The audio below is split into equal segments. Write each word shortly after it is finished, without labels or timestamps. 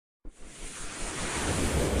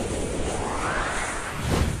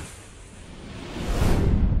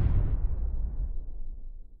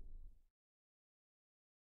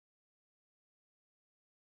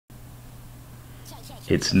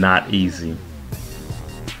It's not easy.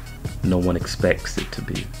 No one expects it to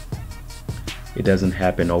be. It doesn't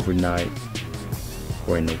happen overnight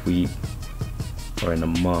or in a week or in a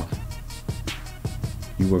month.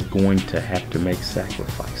 You are going to have to make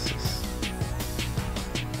sacrifices.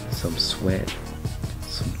 Some sweat,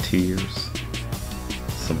 some tears,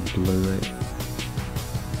 some blood,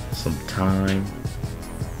 some time.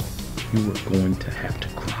 You are going to have to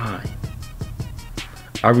cry.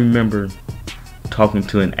 I remember talking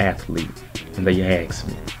to an athlete and they asked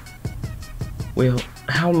me, well,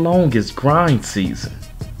 how long is grind season?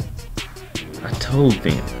 I told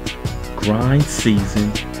them, grind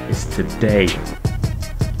season is today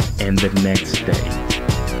and the next day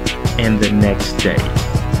and the next day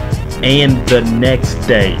and the next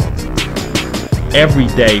day. Every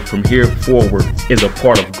day from here forward is a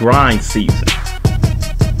part of grind season.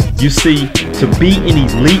 You see, to be an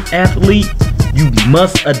elite athlete, you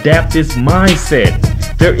must adapt this mindset.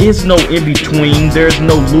 There is no in-between, there's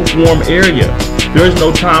no lukewarm area. There is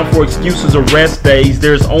no time for excuses or rest days.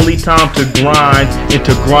 There's only time to grind and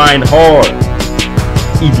to grind hard.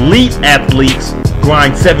 Elite athletes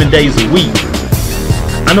grind 7 days a week.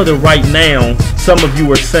 I know that right now, some of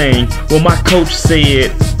you are saying, well, my coach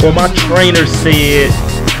said, or my trainer said,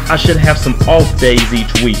 I should have some off days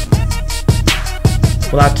each week.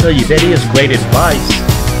 Well, I tell you, that is great advice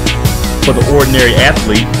for the ordinary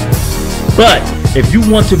athlete. But if you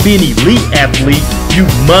want to be an elite athlete, you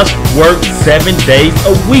must work 7 days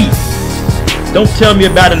a week. Don't tell me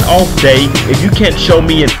about an off day if you can't show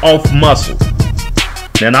me an off muscle.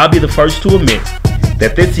 Now, I'll be the first to admit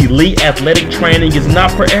that this elite athletic training is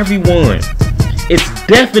not for everyone. It's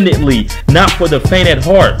definitely not for the faint at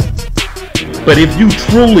heart. But if you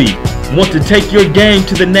truly want to take your game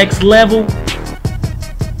to the next level,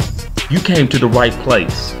 you came to the right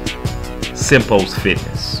place. Sempose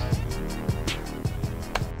Fitness.